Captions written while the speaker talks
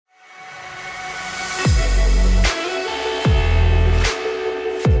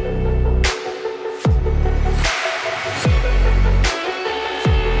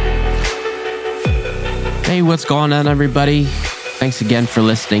Hey, what's going on, everybody? Thanks again for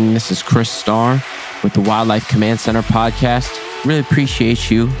listening. This is Chris Starr with the Wildlife Command Center podcast. Really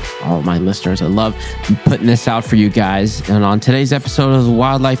appreciate you, all of my listeners. I love putting this out for you guys. And on today's episode of the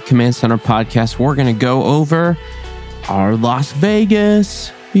Wildlife Command Center podcast, we're going to go over our Las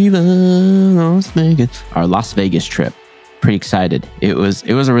Vegas, our Las Vegas trip. Pretty excited. It was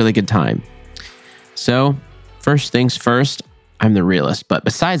a really good time. So, first things first, I'm the realist. But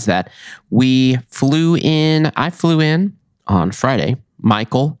besides that, I flew in on Friday.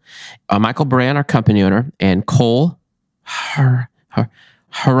 Michael Brand, our company owner, and Cole Hieronymus,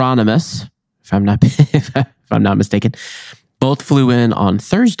 if I'm not mistaken, both flew in on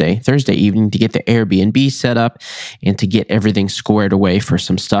Thursday evening to get the Airbnb set up and to get everything squared away for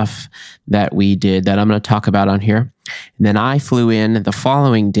some stuff that we did that I'm going to talk about on here. And then I flew in the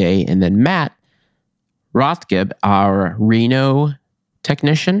following day, and then Matt Rothgeb, our Reno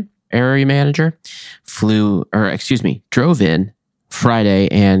technician, area manager, drove in Friday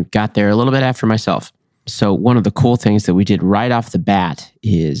and got there a little bit after myself. So one of the cool things that we did right off the bat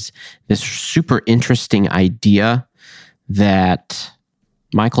is this super interesting idea that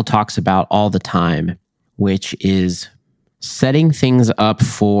Michael talks about all the time, which is setting things up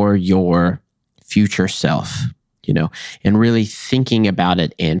for your future self, and really thinking about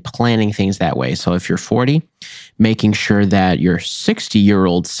it and planning things that way. So if you're 40, making sure that your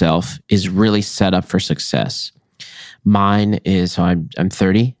 60-year-old self is really set up for success. Mine is, so I'm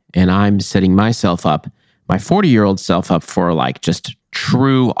 30, and I'm setting myself up, my 40-year-old self up for just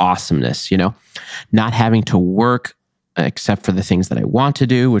true awesomeness, not having to work except for the things that I want to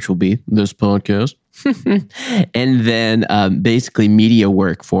do, which will be this podcast, and then basically media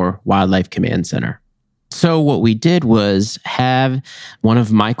work for Wildlife Command Center. So what we did was have one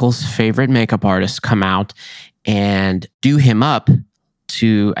of Michael's favorite makeup artists come out and do him up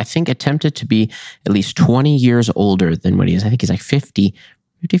to, I think, attempted to be at least 20 years older than what he is. I think he's like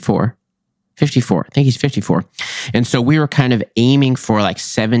 54. I think he's 54. And so we were kind of aiming for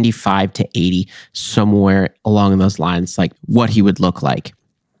 75 to 80, somewhere along those lines, like what he would look like.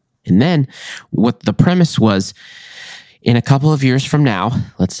 And then what the premise was, in a couple of years from now,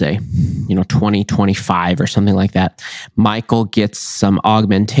 let's say, 2025 or something like that, Michael gets some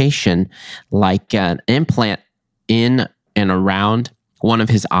augmentation, like an implant in and around one of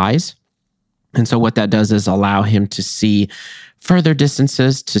his eyes. And so what that does is allow him to see further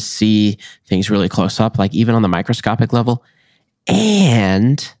distances, to see things really close up, like even on the microscopic level.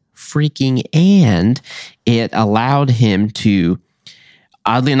 And it allowed him to,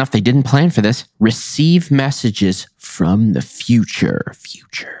 oddly enough, they didn't plan for this, receive messages from the future.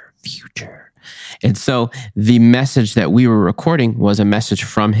 And so the message that we were recording was a message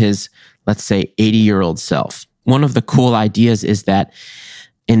from his, let's say, 80-year-old self. One of the cool ideas is that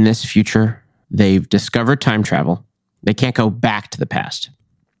in this future, they've discovered time travel. They can't go back to the past.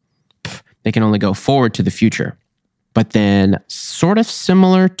 They can only go forward to the future. But then, sort of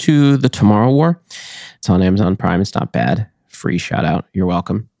similar to the Tomorrow War, it's on Amazon Prime. It's not bad. Free shout out. You're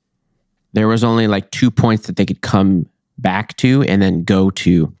welcome. There was only 2 points that they could come back to and then go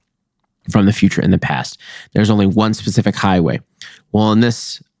to from the future and the past. There's only one specific highway. Well, in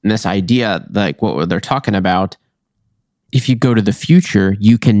this idea, what they're talking about, if you go to the future,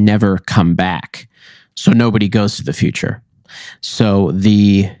 you can never come back. So nobody goes to the future. So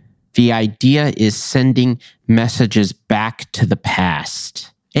the idea is sending messages back to the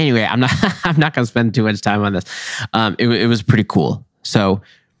past. Anyway, I'm not going to spend too much time on this. It was pretty cool. So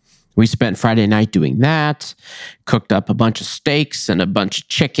we spent Friday night doing that, cooked up a bunch of steaks and a bunch of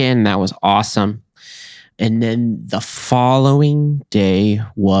chicken. That was awesome. And then the following day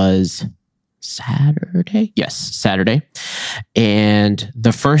was Saturday. Yes, Saturday. And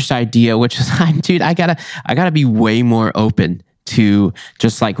the first idea, which is, dude, I gotta be way more open to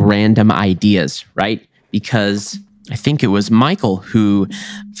just random ideas, right? Because I think it was Michael who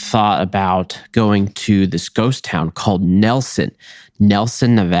thought about going to this ghost town called Nelson,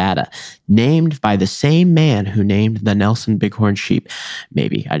 Nevada, named by the same man who named the Nelson Bighorn sheep.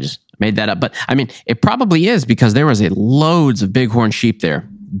 Maybe I just made that up, but I mean, it probably is, because there was loads of bighorn sheep there.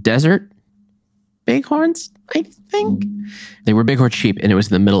 Desert bighorns, I think. They were bighorn sheep, and it was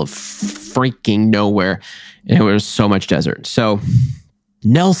in the middle of freaking nowhere, and it was so much desert. So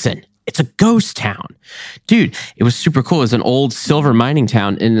Nelson, it's a ghost town. Dude, it was super cool. It was an old silver mining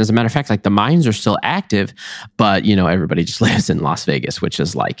town. And as a matter of fact, the mines are still active, but everybody just lives in Las Vegas, which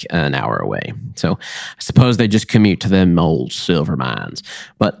is an hour away. So I suppose they just commute to them old silver mines.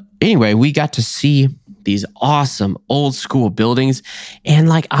 But anyway, we got to see these awesome old school buildings.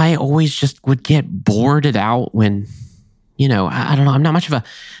 And I always just would get bored out when, I don't know, I'm not much of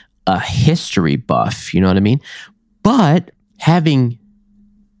a history buff, you know what I mean? But having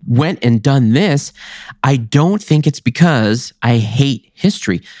went and done this, I don't think it's because I hate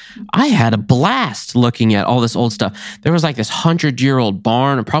history. I had a blast looking at all this old stuff. There was like this 100-year-old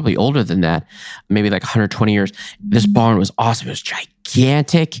barn, or probably older than that, maybe like 120 years. This barn was awesome. It was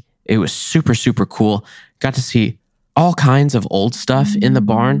gigantic. It was super, super cool. Got to see all kinds of old stuff in the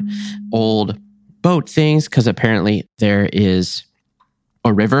barn, old boat things, because apparently there is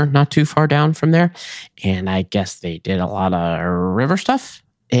a river not too far down from there. And I guess they did a lot of river stuff.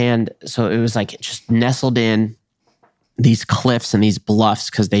 And so it was like just nestled in these cliffs and these bluffs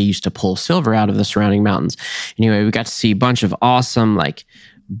because they used to pull silver out of the surrounding mountains. Anyway, we got to see a bunch of awesome like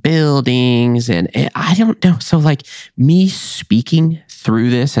buildings and I don't know. So like me speaking through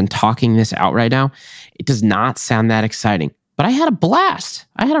this and talking this out right now, it does not sound that exciting, but I had a blast.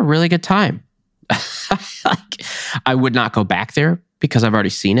 I had a really good time. Like, I would not go back there because I've already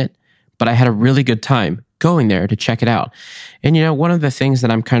seen it, but I had a really good time going there to check it out. And, you know, one of the things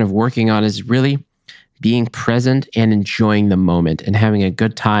that I'm kind of working on is really being present and enjoying the moment and having a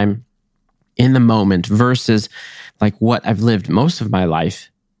good time in the moment versus like what I've lived most of my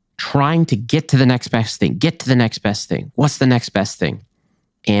life, trying to get to the next best thing, get to the next best thing. What's the next best thing?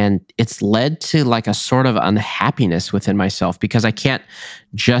 And it's led to like a sort of unhappiness within myself because I can't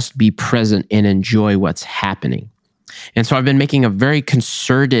just be present and enjoy what's happening. And so I've been making a very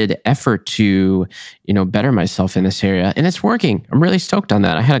concerted effort to, you know, better myself in this area, and it's working. I'm really stoked on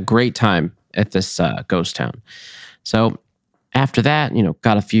that. I had a great time at this ghost town. So after that, you know,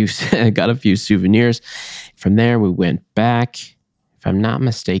 got a few souvenirs. From there, we went back, if I'm not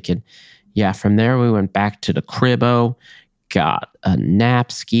mistaken. Yeah, from there we went back to the cribbo, got a nap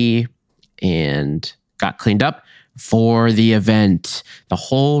ski, and got cleaned up for the event. The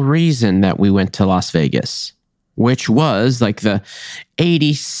whole reason that we went to Las Vegas, which was like the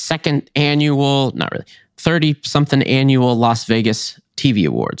 82nd annual, not really, 30-something annual Las Vegas TV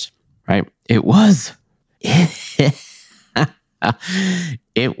Awards, right? It was, it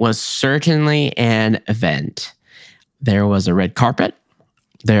was certainly an event. There was a red carpet.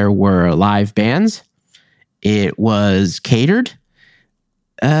 There were live bands. It was catered,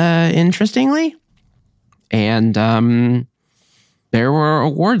 interestingly. And there were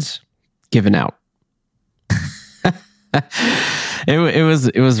awards given out. It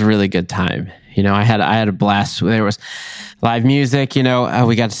was a really good time. You know, I had a blast. There was live music. You know,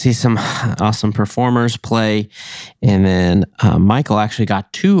 we got to see some awesome performers play, and then Michael actually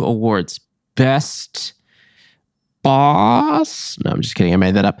got 2 awards: Best Boss. No, I'm just kidding. I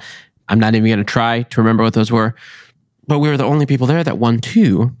made that up. I'm not even going to try to remember what those were. But we were the only people there that won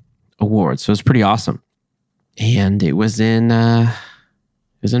 2 awards, so it was pretty awesome. And it was in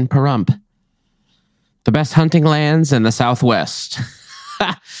Pahrump. The best hunting lands in the Southwest.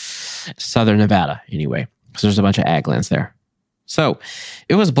 Southern Nevada, anyway, because there's a bunch of ag lands there. So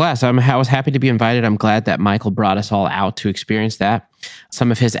it was a blast. I was happy to be invited. I'm glad that Michael brought us all out to experience that.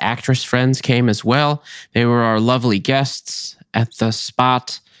 Some of his actress friends came as well. They were our lovely guests at the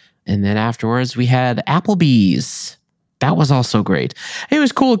spot. And then afterwards, we had Applebee's. That was also great. It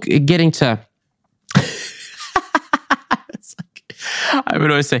was cool getting to... I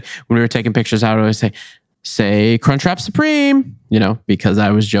would always say, when we were taking pictures, I would always say Crunchwrap Supreme, you know, because I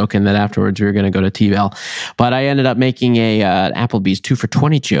was joking that afterwards we were going to go to T-Bell. But I ended up making a Applebee's 2 for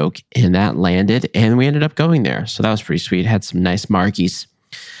 $20 joke, and that landed, and we ended up going there. So that was pretty sweet. Had some nice margies.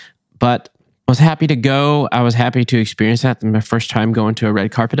 But I was happy to go. I was happy to experience that. My first time going to a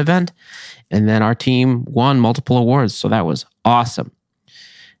red carpet event. And then our team won multiple awards. So that was awesome.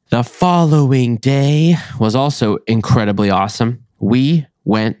 The following day was also incredibly awesome. We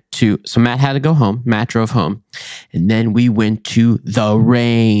went to, so Matt had to go home. Matt drove home. And then we went to the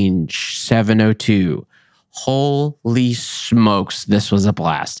Range 702. Holy smokes, this was a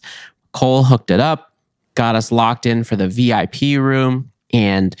blast. Cole hooked it up, got us locked in for the VIP room,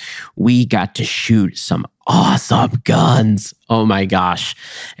 and we got to shoot some awesome guns. Oh my gosh.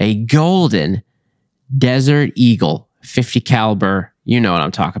 A golden Desert Eagle 50 caliber. You know what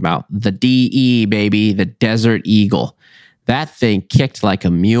I'm talking about. The DE, baby, the Desert Eagle. That thing kicked like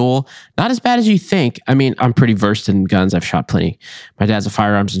a mule. Not as bad as you think. I mean, I'm pretty versed in guns. I've shot plenty. My dad's a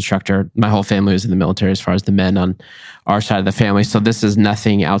firearms instructor. My whole family was in the military as far as the men on our side of the family. So this is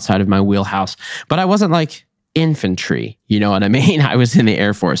nothing outside of my wheelhouse. But I wasn't like infantry. You know what I mean? I was in the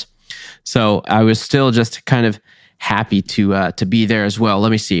Air Force. So I was still just kind of happy to be there as well.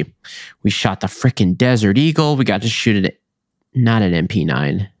 Let me see. We shot the freaking Desert Eagle. We got to shoot it. Not an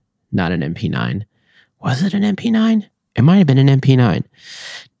MP9. Not an MP9. Was it an MP9? It might have been an MP9.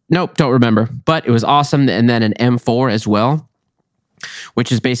 Nope, don't remember. But it was awesome. And then an M4 as well.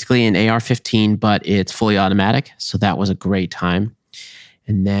 which is basically an AR-15, but it's fully automatic. So that was a great time.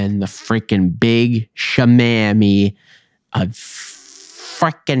 And then the freaking big shamami, a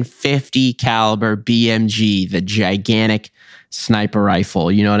freaking 50 caliber BMG, the gigantic sniper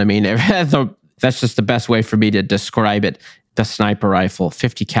rifle. You know what I mean? That's just the best way for me to describe it. The sniper rifle,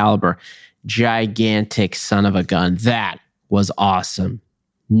 50 caliber, gigantic son of a gun. That was awesome.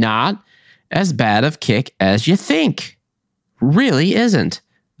 Not as bad of kick as you think. Really isn't.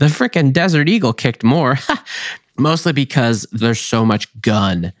 The freaking Desert Eagle kicked more, mostly because there's so much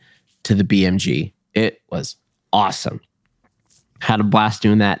gun to the BMG. It was awesome. Had a blast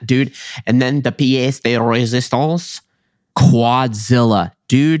doing that, dude. And then the pièce de résistance, Quadzilla.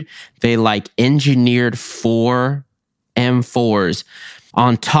 Dude, they like engineered 4 M4s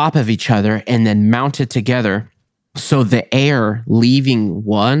on top of each other and then mounted together. So the air leaving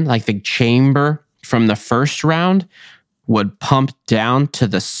one, like the chamber from the first round, would pump down to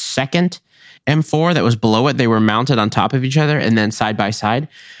the second M4 that was below it. They were mounted on top of each other and then side by side.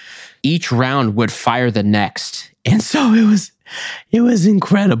 Each round would fire the next. And so it was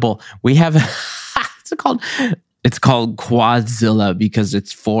incredible. We have it's called Quadzilla because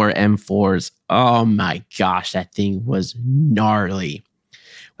it's 4 M4s. Oh my gosh, that thing was gnarly.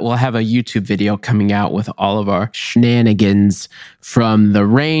 We'll have a YouTube video coming out with all of our shenanigans from the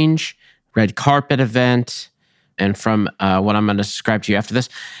range, red carpet event, and from what I'm going to describe to you after this,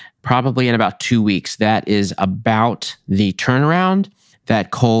 probably in about 2 weeks. That is about the turnaround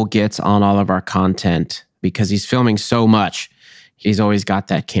that Cole gets on all of our content because he's filming so much. He's always got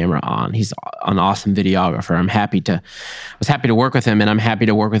that camera on. He's an awesome videographer. I was happy to work with him, and I'm happy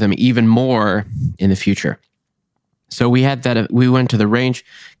to work with him even more in the future. So we went to the range.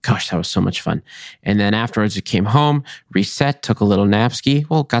 Gosh, that was so much fun. And then afterwards we came home, reset, took a little napski.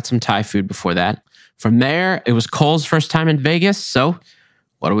 Well, got some Thai food before that. From there, it was Cole's first time in Vegas. So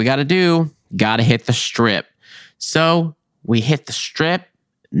what do we got to do? Got to hit the strip. So we hit the strip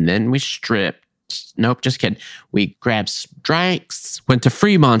and then we stripped. Nope, just kidding. We grabbed drinks, went to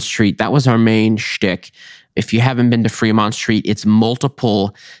Fremont Street. That was our main shtick. If you haven't been to Fremont Street, it's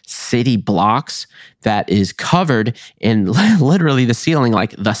multiple city blocks that is covered in literally the ceiling,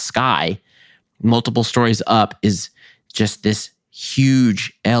 like the sky. Multiple stories up is just this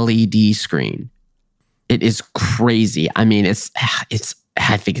huge LED screen. It is crazy. I mean,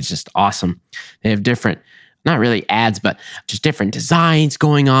 I think it's just awesome. They have different, not really ads, but just different designs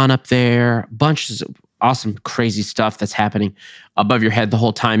going on up there. Bunches of awesome, crazy stuff that's happening above your head the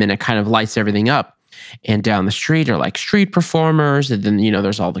whole time, and it kind of lights everything up. And down the street are like street performers. And then,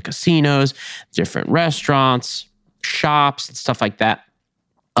 there's all the casinos, different restaurants, shops, and stuff like that.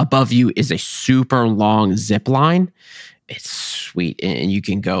 Above you is a super long zip line. It's sweet. And you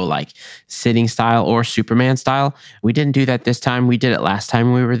can go like sitting style or Superman style. We didn't do that this time. We did it last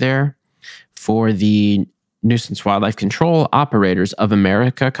time we were there for the Nuisance Wildlife Control Operators of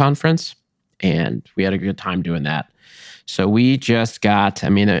America conference. And we had a good time doing that. So we just got,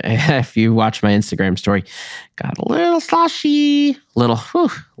 if you watch my Instagram story, got a little sloshy, little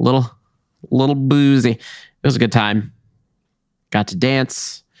boozy. It was a good time. Got to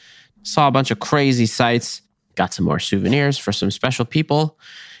dance, saw a bunch of crazy sights, got some more souvenirs for some special people,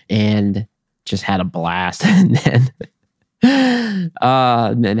 and just had a blast. And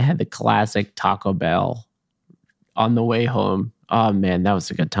then had the classic Taco Bell on the way home. Oh man, that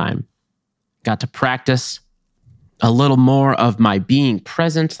was a good time. Got to practice a little more of my being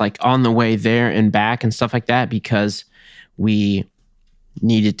present, like on the way there and back and stuff like that, because we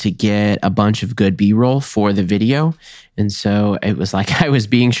needed to get a bunch of good B-roll for the video. And so it was like I was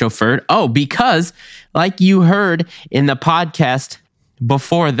being chauffeured. Oh, because like you heard in the podcast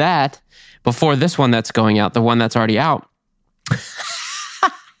before this one that's going out, the one that's already out,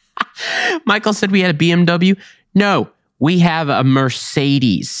 Michael said we had a BMW. No, we have a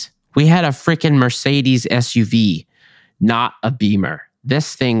Mercedes. We had a freaking Mercedes SUV, not a Beamer.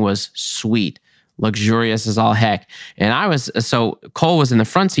 This thing was sweet, luxurious as all heck. And Cole was in the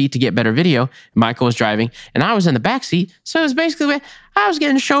front seat to get better video. Michael was driving, and I was in the back seat. So it was basically, I was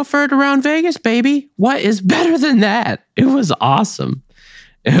getting chauffeured around Vegas, baby. What is better than that? It was awesome.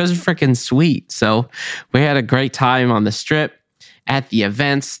 It was freaking sweet. So we had a great time on the strip, at the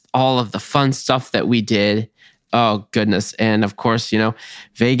events, all of the fun stuff that we did. Oh, goodness. And of course,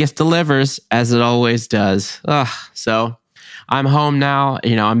 Vegas delivers as it always does. So I'm home now.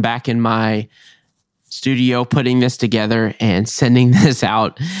 I'm back in my studio putting this together and sending this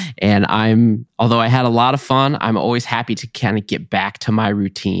out. And although I had a lot of fun, I'm always happy to kind of get back to my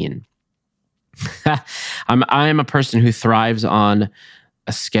routine. I am a person who thrives on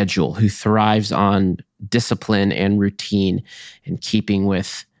a schedule, who thrives on discipline and routine and keeping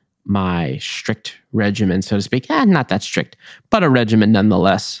with my strict regimen, so to speak. Not that strict, but a regimen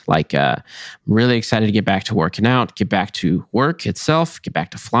nonetheless. I'm really excited to get back to working out, get back to work itself, get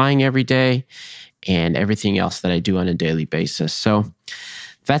back to flying every day, and everything else that I do on a daily basis. So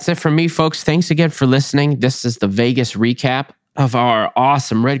that's it from me, folks. Thanks again for listening. This is the Vegas recap of our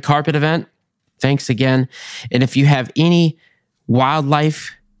awesome red carpet event. Thanks again. And if you have any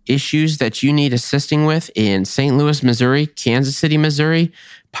wildlife issues that you need assisting with in St. Louis, Missouri, Kansas City, Missouri,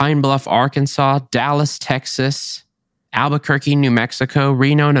 Pine Bluff, Arkansas, Dallas, Texas, Albuquerque, New Mexico,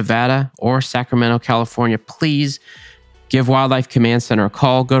 Reno, Nevada, or Sacramento, California, please give Wildlife Command Center a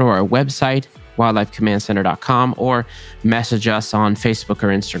call. Go to our website, wildlifecommandcenter.com, or message us on Facebook or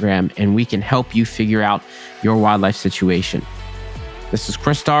Instagram, and we can help you figure out your wildlife situation. This is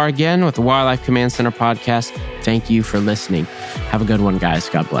Chris Starr again with the Wildlife Command Center podcast. Thank you for listening. Have a good one, guys.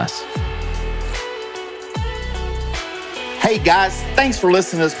 God bless. Hey guys, thanks for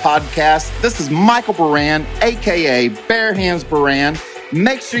listening to this podcast. This is Michael Baran, aka Bare Hands Baran.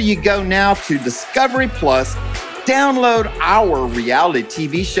 Make sure you go now to Discovery Plus, download our reality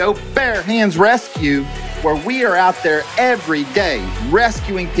TV show, Bare Hands Rescue, where we are out there every day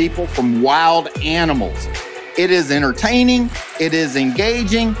rescuing people from wild animals. It is entertaining, it is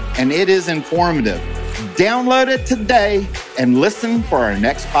engaging, and it is informative. Download it today and listen for our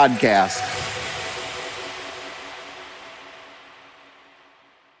next podcast.